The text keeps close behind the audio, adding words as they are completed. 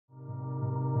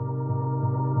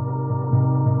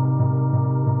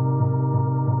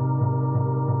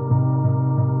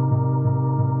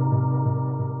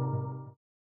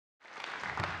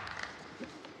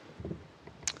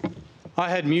I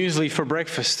had muesli for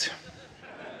breakfast.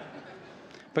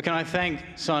 But can I thank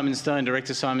Simon Stone,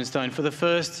 Director Simon Stone, for the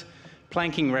first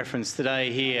planking reference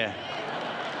today here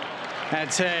at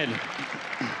TED.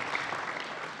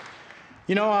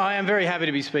 You know, I am very happy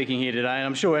to be speaking here today, and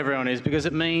I'm sure everyone is, because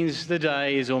it means the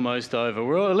day is almost over.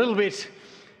 We're all a little bit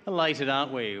elated,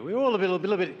 aren't we? We're all a little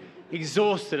bit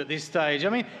exhausted at this stage. I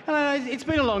mean, it's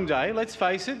been a long day, let's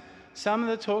face it. Some of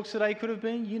the talks today could have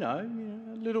been, you know,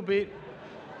 a little bit,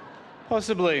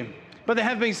 possibly. But there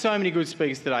have been so many good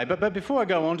speakers today. But before I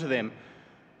go on to them,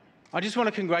 I just want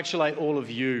to congratulate all of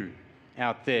you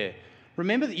out there.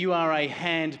 Remember that you are a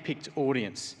hand-picked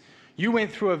audience. You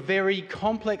went through a very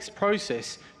complex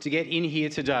process to get in here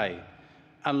today,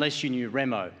 unless you knew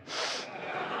Remo.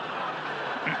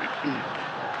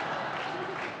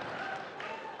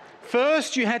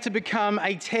 First, you had to become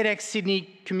a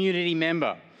TEDxSydney community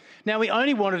member. Now, we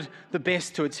only wanted the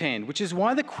best to attend, which is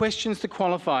why the questions to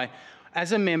qualify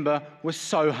as a member were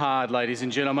so hard, ladies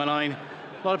and gentlemen. I mean,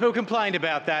 a lot of people complained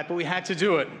about that, but we had to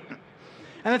do it.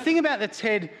 And the thing about the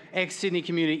TEDxSydney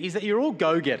community is that you're all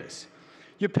go-getters.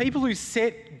 You're people who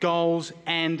set goals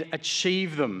and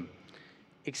achieve them,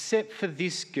 except for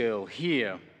this girl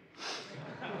here.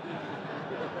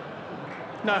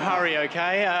 No hurry,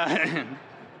 okay?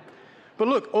 But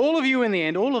look, all of you in the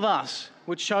end, all of us,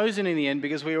 were chosen in the end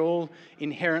because we're all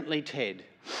inherently TED.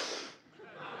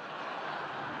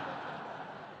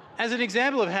 As an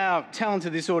example of how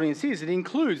talented this audience is, it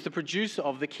includes the producer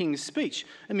of The King's Speech,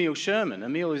 Emil Sherman.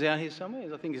 Emil is out here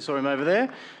somewhere. I think you saw him over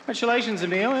there. Congratulations,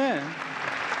 Emil. Yeah.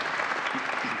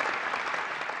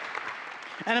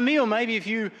 And Emil, maybe if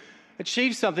you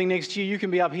achieve something next year, you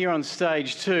can be up here on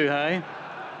stage too, hey?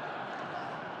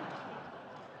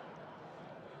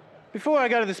 Before I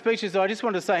go to the speeches, though, I just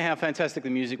wanted to say how fantastic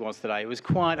the music was today. It was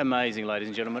quite amazing, ladies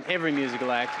and gentlemen. Every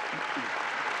musical act.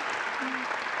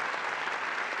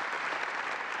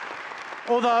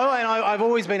 Although, and I've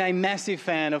always been a massive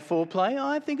fan of foreplay,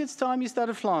 I think it's time you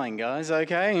started flying, guys,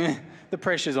 okay? The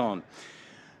pressure's on.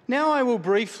 Now I will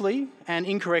briefly and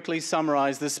incorrectly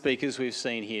summarise the speakers we've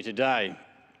seen here today.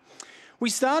 We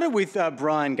started with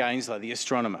Brian Gainslow, the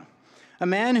astronomer, a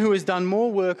man who has done more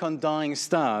work on dying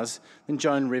stars than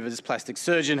Joan Rivers' plastic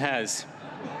surgeon has.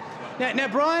 Now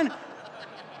Brian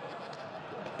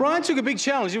took a big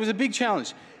challenge. It was a big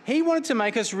challenge. He wanted to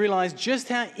make us realise just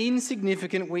how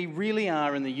insignificant we really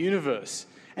are in the universe.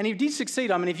 And he did succeed.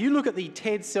 I mean, if you look at the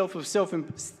TED sense of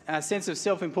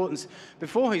self-importance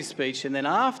before his speech and then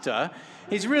after,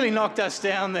 he's really knocked us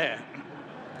down there.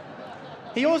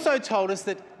 He also told us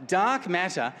that dark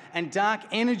matter and dark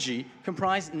energy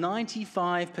comprise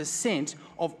 95%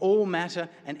 of all matter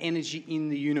and energy in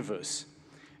the universe.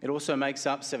 It also makes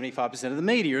up 75% of the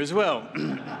media as well.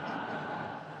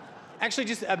 Actually,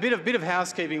 just a bit of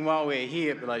housekeeping while we're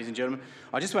here, ladies and gentlemen.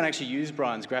 I just want to actually use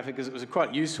Brian's graphic because it was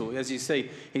quite useful. As you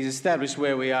see, he's established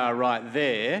where we are right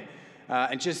there.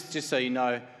 And just so you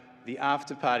know, the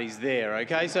after party's there,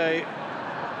 okay? So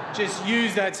just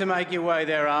use that to make your way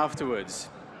there afterwards.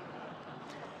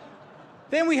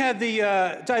 Then we had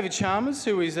the David Chalmers,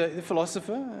 who is a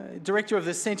philosopher, director of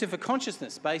the Centre for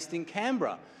Consciousness, based in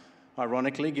Canberra.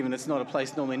 Ironically, given it's not a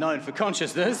place normally known for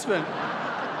consciousness, but...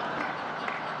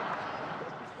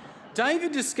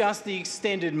 David discussed the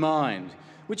extended mind,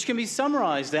 which can be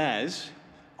summarised as,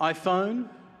 iPhone,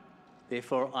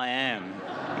 therefore I am.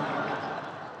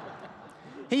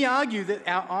 He argued that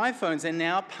our iPhones are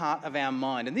now part of our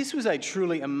mind, and this was a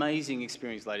truly amazing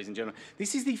experience, ladies and gentlemen.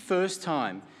 This is the first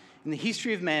time in the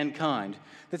history of mankind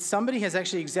that somebody has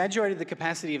actually exaggerated the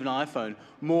capacity of an iPhone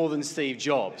more than Steve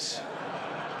Jobs.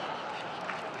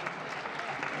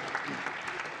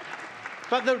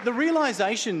 But the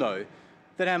realisation, though,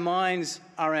 that our minds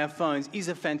are our phones is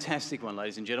a fantastic one,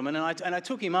 ladies and gentlemen. And I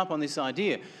took him up on this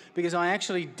idea because I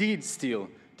actually did steal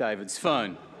David's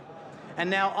phone. And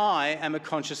now I am a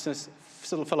consciousness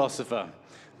philosopher.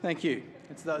 Thank you.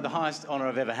 It's the highest honour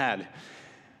I've ever had.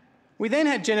 We then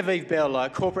had Genevieve Bell, a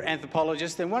corporate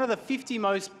anthropologist and one of the 50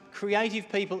 most creative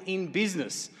people in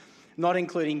business, not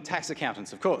including tax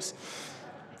accountants, of course.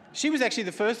 She was actually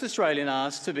the first Australian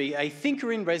asked to be a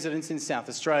thinker in residence in South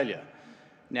Australia.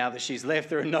 Now that she's left,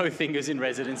 there are no thinkers in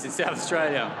residence in South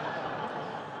Australia.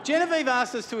 Genevieve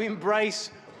asked us to embrace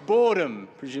boredom,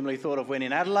 presumably thought of when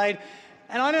in Adelaide,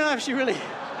 and I don't know if she really...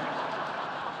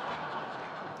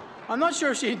 I'm not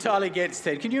sure if she entirely gets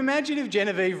TED. Can you imagine if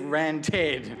Genevieve ran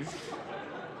TED?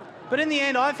 But in the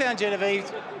end, I found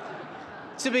Genevieve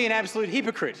to be an absolute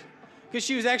hypocrite, because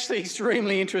she was actually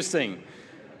extremely interesting.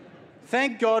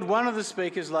 Thank God one of the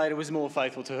speakers later was more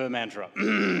faithful to her mantra.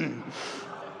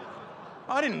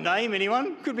 I didn't name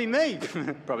anyone. Could be me.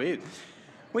 Probably is.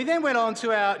 We then went on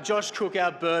to our Josh Cook,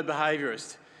 our bird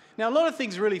behaviourist. Now, a lot of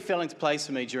things really fell into place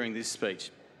for me during this speech.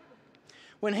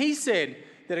 When he said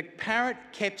that a parrot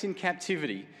kept in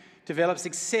captivity develops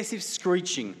excessive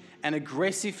screeching and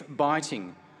aggressive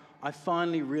biting, I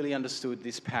finally really understood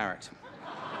this parrot.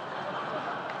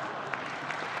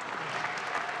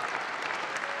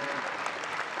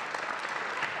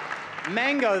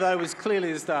 Mango, though, was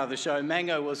clearly the star of the show.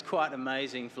 Mango was quite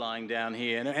amazing flying down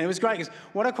here. And it was great because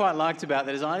what I quite liked about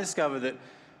that is I discovered that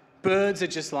birds are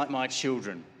just like my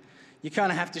children. You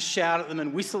kind of have to shout at them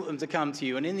and whistle at them to come to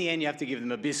you, and in the end you have to give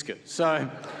them a biscuit. So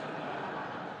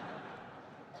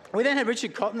we then had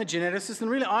Richard Cotton, the geneticist, and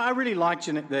really, I really liked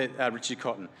Richard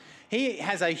Cotton. He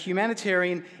has a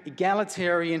humanitarian,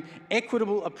 egalitarian,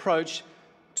 equitable approach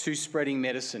to spreading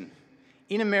medicine.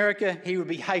 In America, he would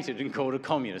be hated and called a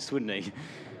communist, wouldn't he?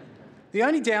 The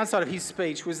only downside of his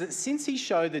speech was that since he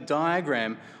showed the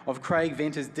diagram of Craig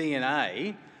Venter's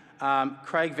DNA,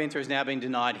 Craig Venter has now been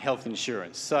denied health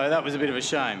insurance. So that was a bit of a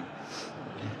shame.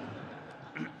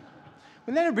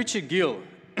 We then had Richard Gill.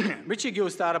 Richard Gill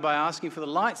started by asking for the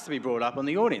lights to be brought up on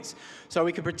the audience so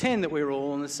we could pretend that we were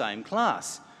all in the same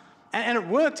class. And it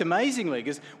worked amazingly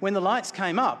because when the lights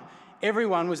came up,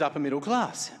 everyone was upper middle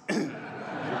class.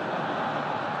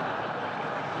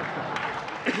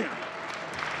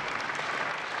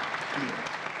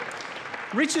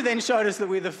 Richard then showed us that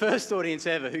we're the first audience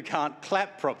ever who can't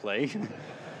clap properly.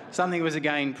 Something was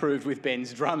again proved with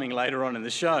Ben's drumming later on in the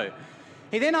show.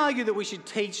 He then argued that we should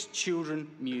teach children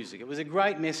music. It was a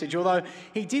great message, although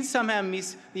he did somehow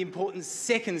miss the important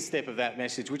second step of that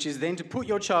message, which is then to put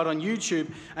your child on YouTube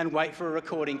and wait for a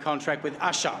recording contract with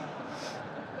Usher.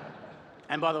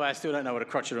 And by the way, I still don't know what a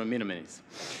crotchet or a minimum is.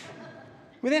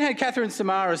 We then had Catherine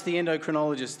Samaras, the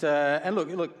endocrinologist, and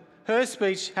look, her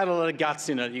speech had a lot of guts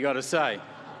in it, you got to say.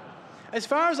 As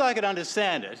far as I could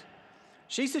understand it,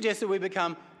 she suggested we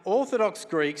become Orthodox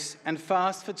Greeks and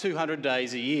fast for 200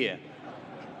 days a year.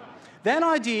 That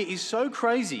idea is so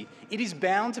crazy, it is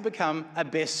bound to become a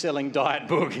best-selling diet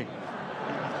book.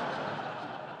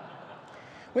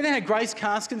 We then had Grace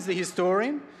Karskens, the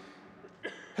historian.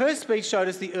 Her speech showed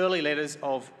us the early letters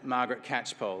of Margaret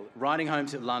Catchpole, writing home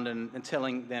to London and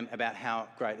telling them about how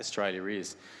great Australia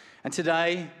is. And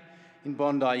today, in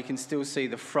Bondi, you can still see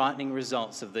the frightening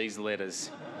results of these letters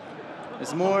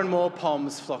as more and more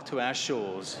palms flock to our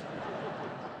shores.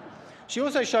 She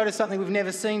also showed us something we've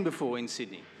never seen before in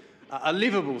Sydney, a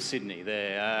livable Sydney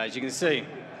there, as you can see.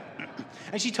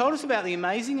 And she told us about the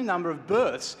amazing number of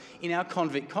births in our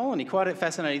convict colony, quite a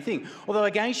fascinating thing. Although,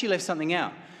 again, she left something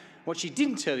out. What she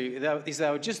didn't tell you is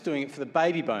they were just doing it for the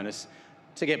baby bonus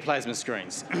to get plasma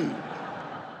screens.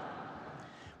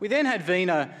 We then had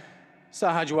Veena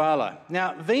Sahajwala.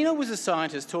 Now, Veena was a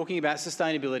scientist talking about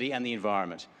sustainability and the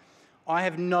environment. I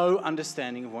have no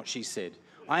understanding of what she said.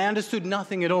 I understood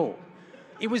nothing at all.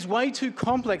 It was way too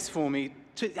complex for me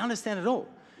to understand at all.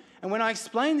 And when I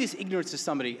explained this ignorance to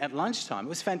somebody at lunchtime, it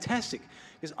was fantastic,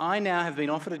 because I now have been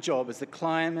offered a job as the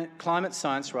climate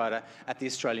science writer at the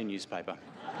Australian newspaper.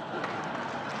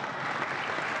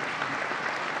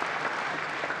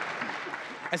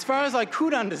 As far as I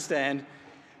could understand,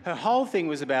 her whole thing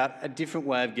was about a different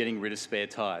way of getting rid of spare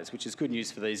tyres, which is good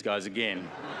news for these guys again.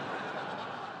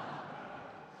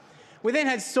 We then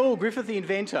had Saul Griffith, the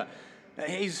inventor.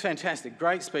 He's fantastic,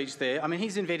 great speech there. I mean,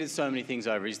 he's invented so many things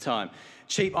over his time.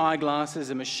 Cheap eyeglasses,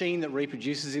 a machine that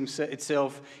reproduces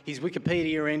itself, his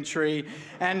Wikipedia entry,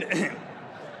 and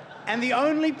the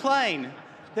only plane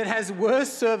that has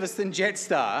worse service than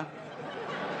Jetstar,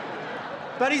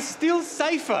 but is still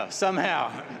safer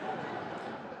somehow.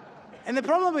 And the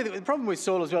problem with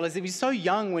Saul as well is that he was so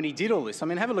young when he did all this. I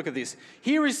mean, have a look at this.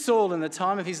 Here is Saul in the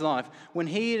time of his life when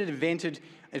he had invented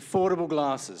affordable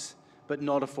glasses, but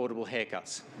not affordable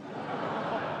haircuts.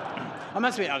 I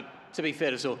must admit, to be fair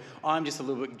to Saul, I'm just a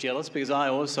little bit jealous because I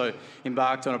also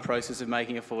embarked on a process of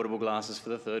making affordable glasses for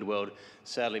the third world.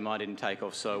 Sadly, mine didn't take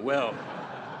off so well.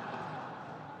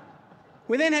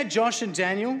 We then had Josh and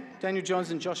Daniel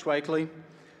Johnson, Josh Wakely.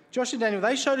 Josh and Daniel,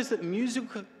 they showed us that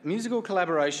musical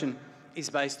collaboration is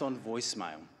based on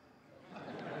voicemail,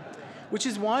 which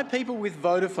is why people with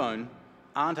Vodafone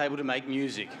aren't able to make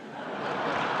music.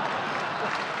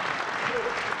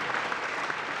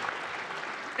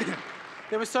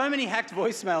 There were so many hacked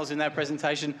voicemails in that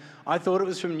presentation, I thought it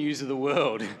was from News of the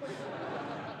World.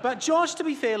 But Josh, to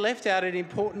be fair, left out an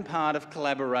important part of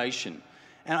collaboration.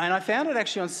 And I found it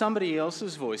actually on somebody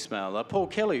else's voicemail, Paul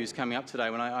Kelly, who's coming up today,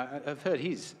 when I've heard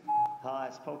his. Hi,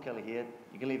 it's Paul Kelly here.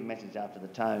 You can leave a message after the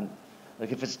tone.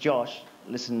 Look, if it's Josh,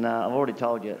 listen, I've already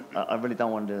told you, I really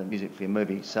don't want to do the music for your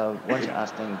movie, so why don't you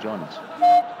ask Daniel to join us?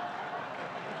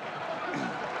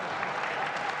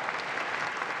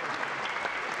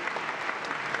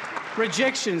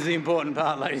 Rejection's the important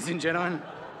part, ladies and gentlemen.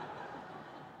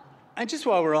 And just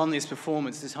while we're on this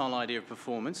performance, this whole idea of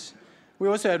performance, we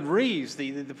also had Reeves,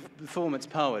 the performance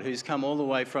poet, who's come all the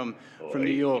way from New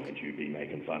York. Don't you be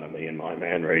making fun of me and my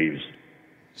man Reeves.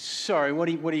 Sorry, what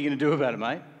are you going to do about it,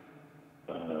 mate?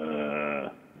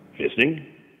 Fisting?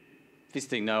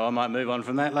 Fisting, no, I might move on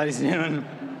from that, ladies and gentlemen.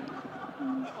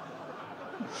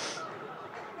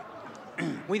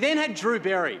 We then had Drew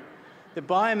Berry, the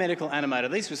biomedical animator.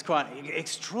 This was quite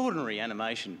extraordinary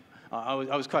animation. I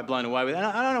was quite blown away with it. And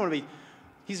I don't want to be...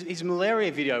 His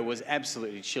malaria video was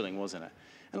absolutely chilling, wasn't it?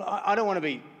 And I don't want to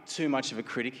be too much of a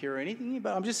critic here or anything,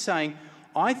 but I'm just saying,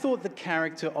 I thought the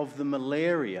character of the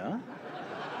malaria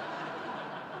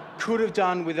could have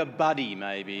done with a buddy,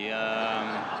 maybe.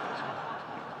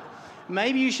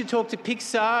 Maybe you should talk to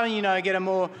Pixar and, you know, get a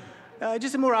more...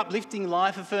 just a more uplifting,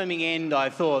 life-affirming end, I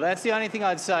thought. That's the only thing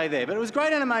I'd say there. But it was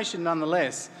great animation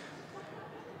nonetheless.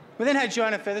 We then had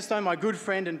Joanna Featherstone, my good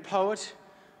friend and poet.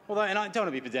 Although, and I don't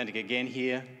want to be pedantic again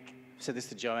here. I've said this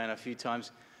to Joanna a few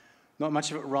times. Not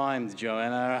much of it rhymed,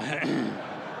 Joanna.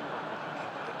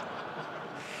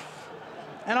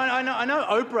 And I know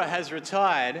Oprah has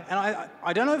retired, and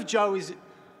I don't know if Jo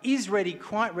is ready,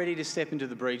 quite ready to step into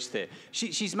the breach there.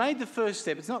 She's made the first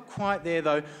step. It's not quite there,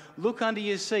 though. Look under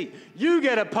your seat. You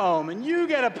get a poem, and you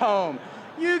get a poem.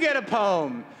 You get a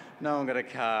poem. No one got a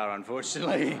car,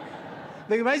 unfortunately.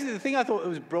 Basically, the thing I thought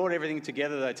that brought everything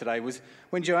together, though, today was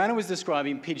when Joanna was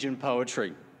describing pigeon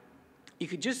poetry. You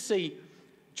could just see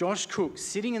Josh Cook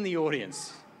sitting in the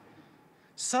audience,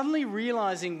 suddenly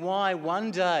realising why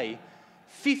one day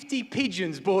 50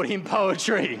 pigeons brought him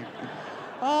poetry.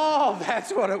 Oh,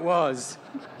 that's what it was.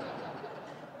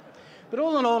 But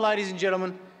all in all, ladies and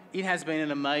gentlemen, it has been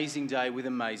an amazing day with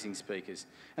amazing speakers.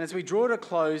 And as we draw to a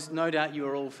close, no doubt you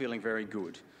are all feeling very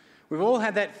good. We've all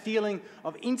had that feeling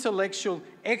of intellectual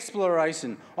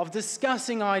exploration, of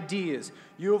discussing ideas.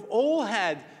 You have all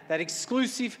had that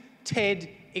exclusive TED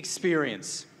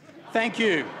experience. Thank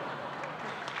you.